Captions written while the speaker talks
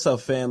What's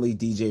up, family?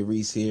 DJ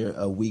Reese here.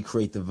 We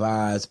Create the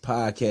Vibes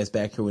podcast,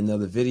 back here with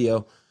another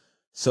video.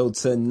 So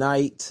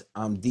tonight,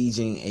 I'm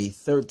DJing a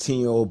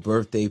 13-year-old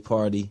birthday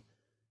party.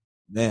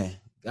 Man,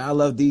 I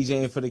love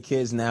DJing for the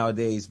kids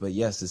nowadays, but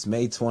yes, it's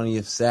May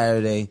 20th,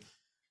 Saturday.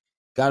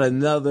 Got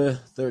another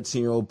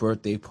 13-year-old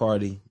birthday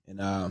party.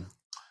 And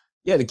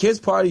yeah, the kids'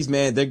 parties,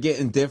 man, they're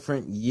getting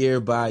different year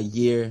by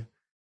year.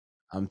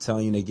 I'm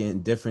telling you, they're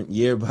getting different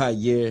year by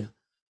year.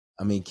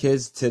 I mean,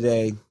 kids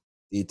today,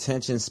 the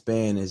attention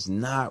span is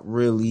not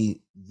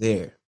really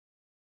there.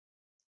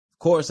 Of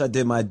course, I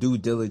did my due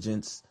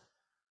diligence.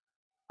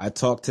 I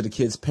talked to the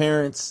kids'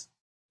 parents.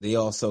 They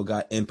also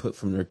got input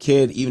from their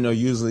kid, even though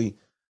usually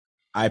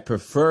I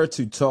prefer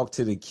to talk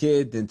to the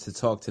kid than to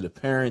talk to the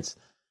parents,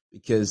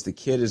 because the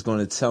kid is going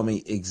to tell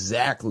me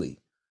exactly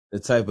the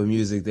type of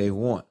music they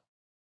want.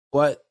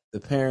 But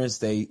the parents,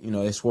 they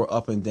swore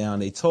up and down.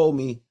 They told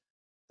me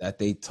that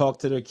they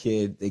talked to their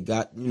kid. They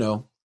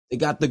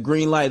got the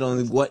green light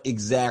on what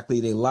exactly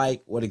they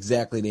like, what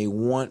exactly they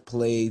want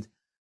played.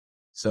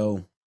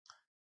 So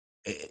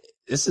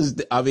this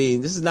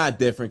is not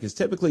different, because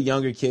typically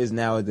younger kids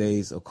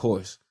nowadays, of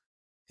course,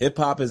 hip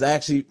hop is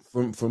actually,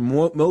 for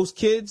most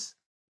kids,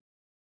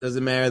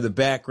 doesn't matter the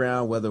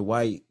background, whether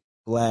white,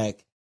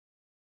 black,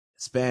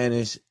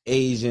 Spanish,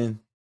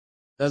 Asian,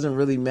 doesn't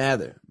really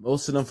matter.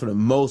 Most of them, for the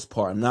most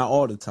part, not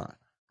all the time,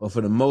 but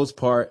for the most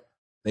part,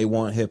 they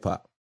want hip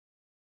hop.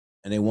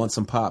 And they want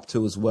some pop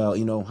too as well.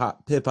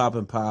 Hip hop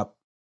and pop.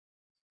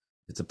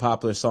 It's a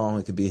popular song,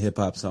 it could be a hip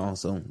hop song,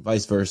 so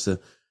vice versa.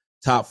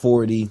 Top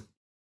 40,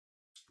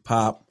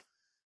 pop,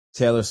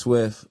 Taylor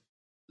Swift,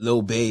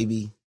 Lil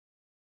Baby,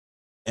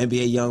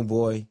 NBA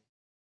YoungBoy,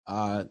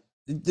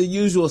 the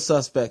usual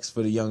suspects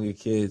for the younger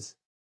kids.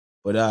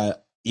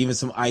 But even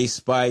some Ice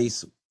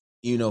Spice,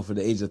 for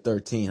the age of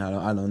 13.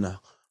 I don't know,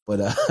 but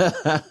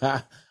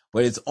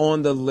but it's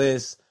on the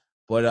list.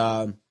 But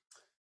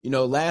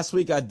last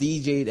week I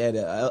DJ'd at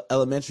an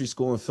elementary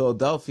school in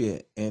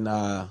Philadelphia, and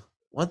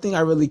one thing I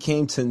really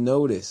came to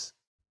notice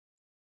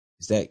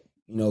is that,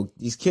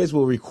 these kids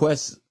will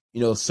request,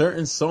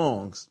 certain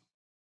songs.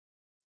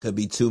 Could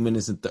be 2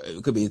 minutes it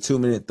could be a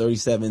 2-minute,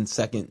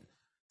 37-second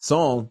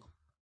song,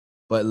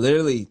 but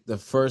literally the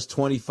first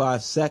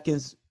 25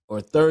 seconds or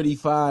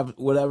 35,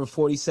 whatever,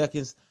 40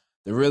 seconds,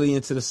 they're really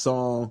into the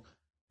song.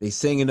 They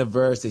sing in the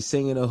verse, they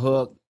sing in the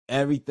hook,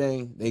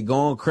 everything. They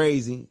going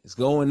crazy. It's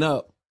going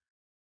up.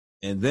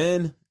 And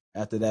then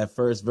after that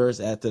first verse,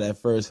 after that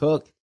first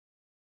hook,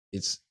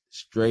 it's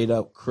straight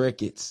up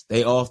crickets.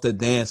 They off the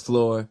dance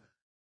floor.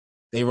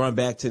 They run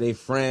back to their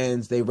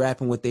friends. They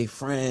rapping with their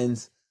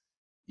friends.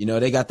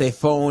 They got their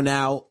phone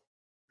out.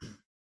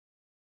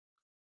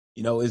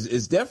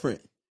 It's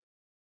different.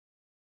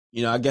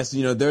 I guess,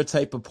 their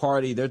type of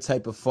party, their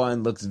type of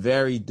fun looks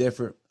very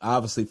different,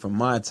 obviously, from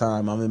my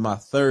time. I'm in my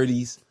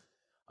 30s.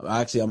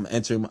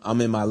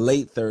 I'm in my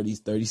late 30s,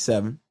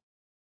 37.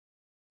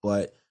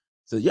 But,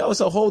 so, it's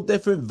a whole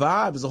different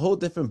vibe. It's a whole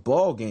different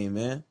ball game,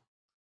 man.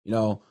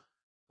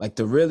 Like,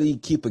 to really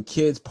keep a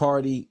kid's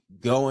party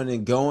going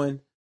and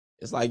going,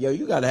 it's like,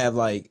 you got to have,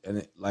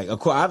 of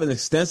course, I have an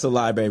extensive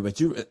library,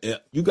 but you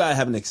got to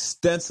have an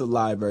extensive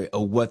library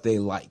of what they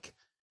like.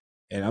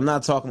 And I'm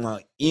not talking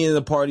about any of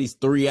the parties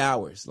 3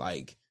 hours.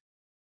 Like,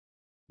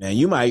 man,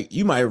 you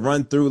might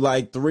run through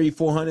like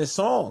 300-400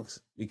 songs,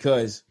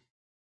 because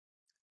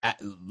at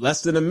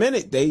less than a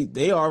minute,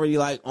 they already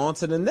like on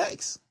to the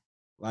next.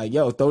 Like,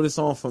 throw this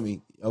on for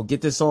me. Get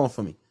this on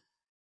for me.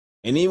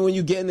 And even when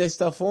you getting this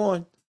stuff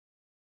on,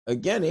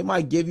 again, they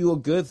might give you a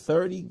good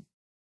 30,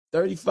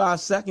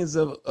 35 seconds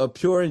of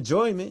pure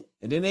enjoyment,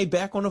 and then they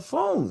back on the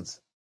phones,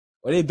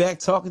 or they back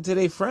talking to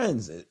their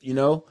friends.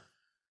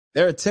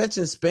 Their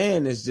attention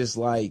span is just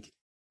like,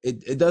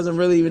 it doesn't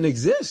really even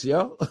exist,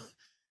 yo.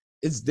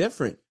 It's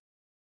different.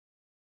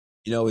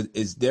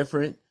 It's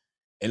different.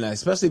 And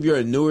especially if you're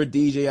a newer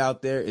DJ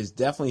out there, it's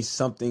definitely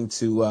something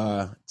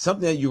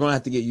that you're gonna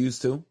have to get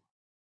used to.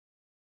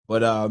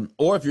 But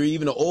or if you're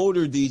even an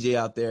older DJ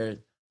out there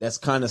that's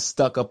kind of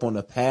stuck up on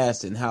the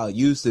past and how it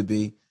used to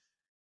be,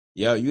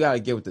 you gotta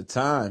get with the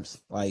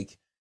times. Like,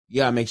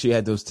 you gotta make sure you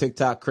have those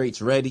TikTok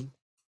crates ready,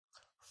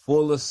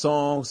 full of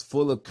songs,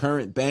 full of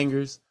current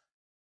bangers.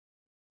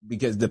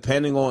 Because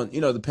depending on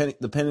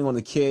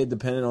the kid,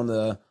 depending on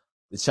the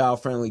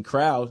child-friendly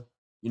crowd,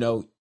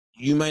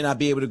 you might not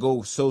be able to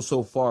go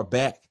so far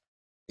back,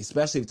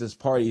 especially if this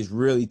party is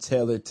really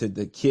tailored to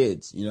the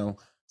kids.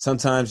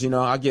 Sometimes,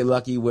 I get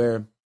lucky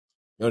where,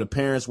 the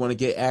parents want to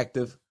get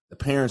active, the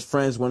parents'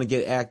 friends want to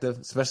get active,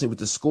 especially with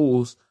the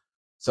schools.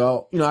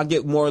 So, I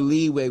get more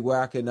leeway where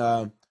I can,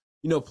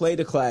 play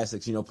the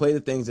classics, play the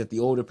things that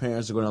the older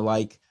parents are going to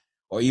like,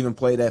 or even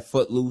play that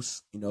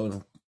Footloose,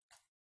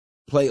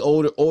 play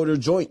older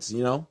joints,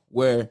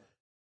 where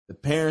the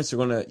parents are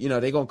going to,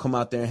 they're going to come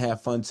out there and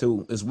have fun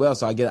too as well.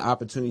 So I get an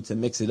opportunity to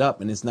mix it up,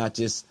 and it's not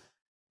just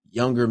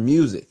younger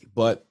music,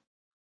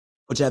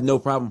 which I have no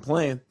problem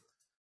playing.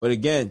 But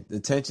again, the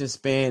attention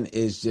span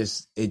is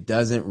just, it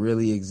doesn't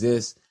really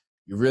exist.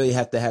 You really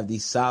have to have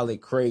these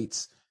solid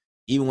crates.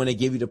 even when they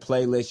give you the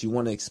playlist, you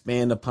want to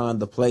expand upon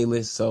the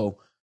playlist. So,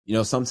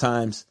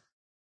 sometimes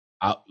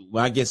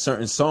when I get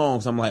certain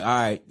songs, I'm like, all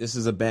right, this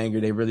is a banger.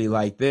 They really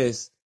like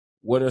this.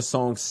 What are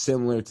songs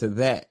similar to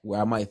that?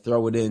 Where I might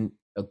throw it in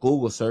a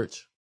Google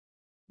search.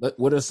 But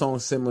what are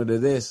songs similar to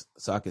this?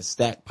 So I can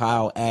stack,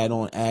 pile, add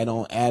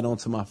on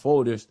to my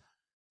folders.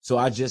 So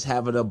I just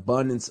have an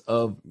abundance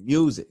of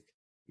music,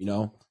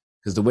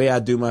 because the way I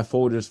do my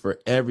folders for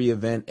every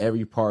event,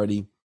 every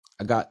party,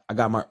 I got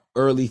my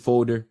early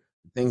folder,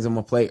 things I'm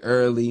going to play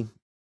early.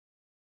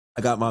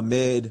 I got my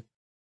mid,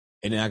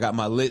 and then I got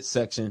my lit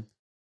section.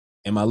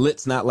 And my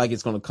lit's not like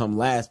it's going to come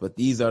last, but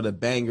these are the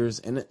bangers.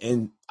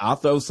 And I'll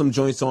throw some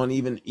joints on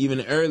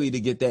even early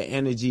to get that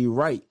energy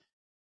right,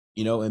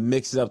 and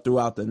mix it up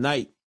throughout the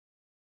night.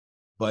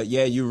 But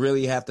yeah, you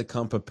really have to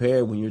come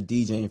prepared when you're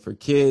DJing for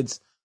kids,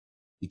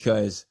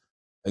 because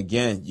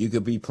again, you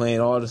could be playing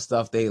all the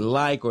stuff they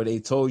like or they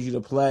told you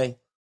to play,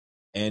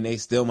 and they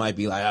still might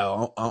be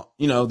like,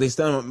 they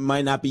still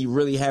might not be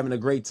really having a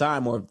great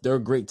time, or if their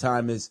great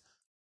time is,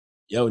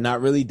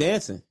 not really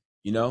dancing,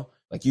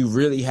 like you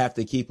really have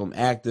to keep them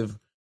active.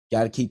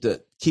 Got to keep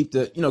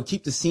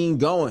the scene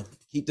going,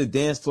 keep the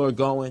dance floor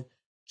going,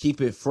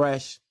 keep it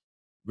fresh.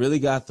 Really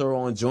got to throw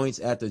on joints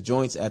at the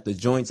joints at the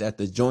joints at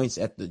the joints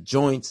at the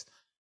joints.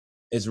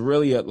 It's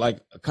really a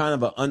kind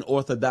of an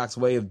unorthodox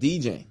way of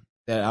DJing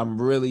that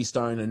I'm really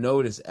starting to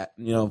notice.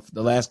 The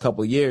last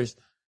couple of years,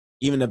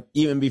 even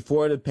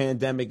before the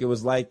pandemic, it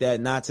was like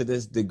that. Not to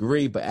this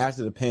degree, but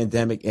after the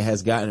pandemic, it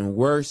has gotten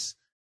worse.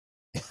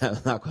 I'm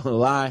not gonna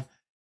lie.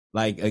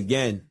 Like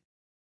again,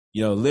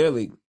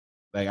 literally,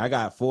 like I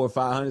got 400 or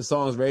 500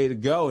 songs ready to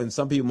go, and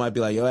some people might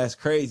be like, "Yo, that's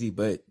crazy,"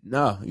 but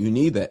no, you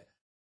need that.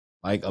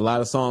 Like a lot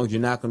of songs, you're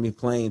not gonna be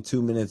playing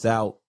 2 minutes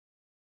out.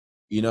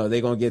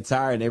 They're gonna get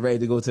tired and they're ready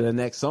to go to the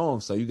next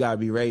song. So you gotta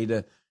be ready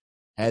to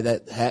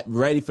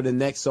ready for the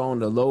next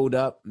song to load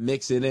up,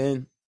 mix it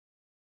in.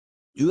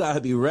 You gotta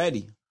be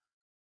ready.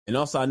 And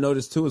also, I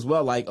noticed too as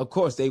well. Like, of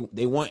course, they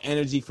want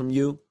energy from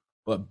you,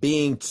 but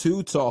being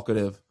too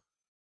talkative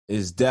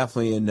is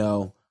definitely a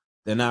no.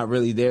 They're not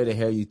really there to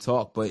hear you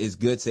talk, but it's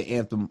good to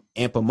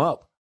amp them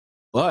up.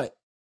 But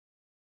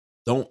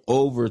don't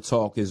over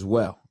talk as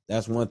well.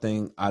 That's one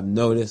thing I've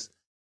noticed,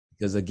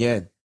 because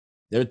again,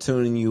 they're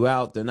tuning you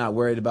out. They're not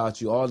worried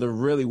about you. All they're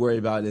really worried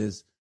about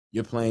is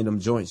you're playing them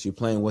joints. You're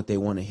playing what they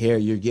want to hear.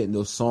 You're getting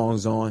those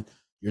songs on.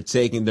 You're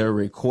taking their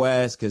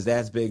requests, because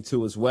that's big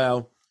too as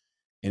well.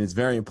 And it's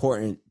very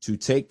important to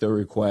take the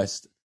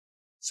request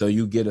so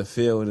you get a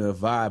feel and a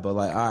vibe of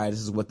like, all right,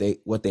 this is what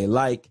they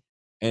like.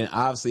 And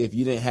obviously, if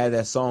you didn't have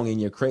that song in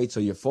your crates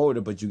or your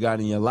folder, but you got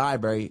it in your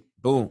library,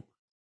 boom,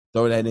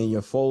 throw that in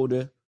your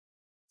folder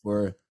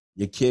for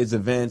your kids'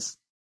 events,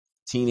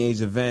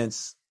 teenage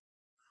events,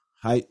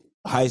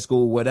 high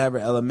school, whatever,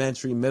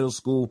 elementary, middle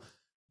school,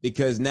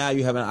 because now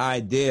you have an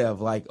idea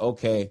of like,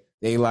 okay,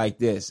 they like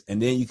this.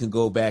 And then you can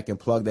go back and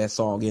plug that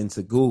song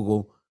into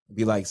Google,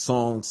 be like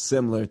songs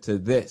similar to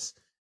this.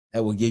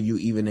 That will give you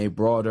even a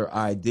broader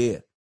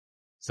idea.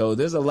 So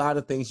there's a lot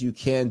of things you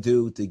can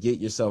do to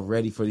get yourself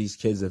ready for these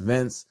kids'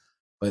 events.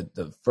 But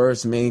the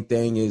first main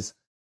thing is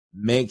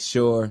make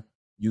sure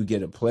you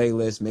get a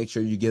playlist. Make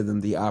sure you give them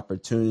the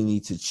opportunity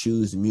to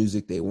choose the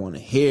music they want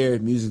to hear,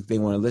 music they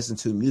want to listen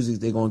to,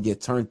 music they're going to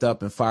get turned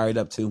up and fired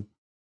up to.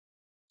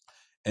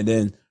 And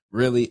then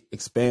really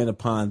expand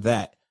upon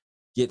that.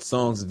 Get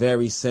songs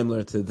very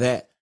similar to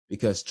that,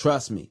 because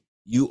trust me,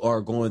 you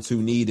are going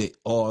to need it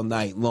all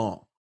night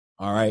long.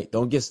 All right?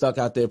 Don't get stuck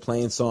out there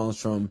playing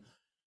songs from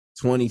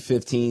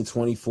 2015,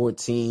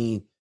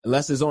 2014,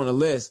 unless it's on a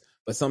list.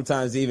 But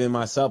sometimes even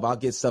myself, I'll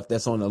get stuff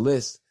that's on the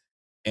list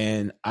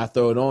and I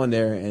throw it on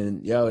there,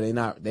 and they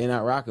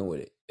not rocking with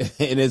it.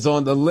 And it's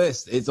on the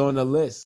list. It's on the list.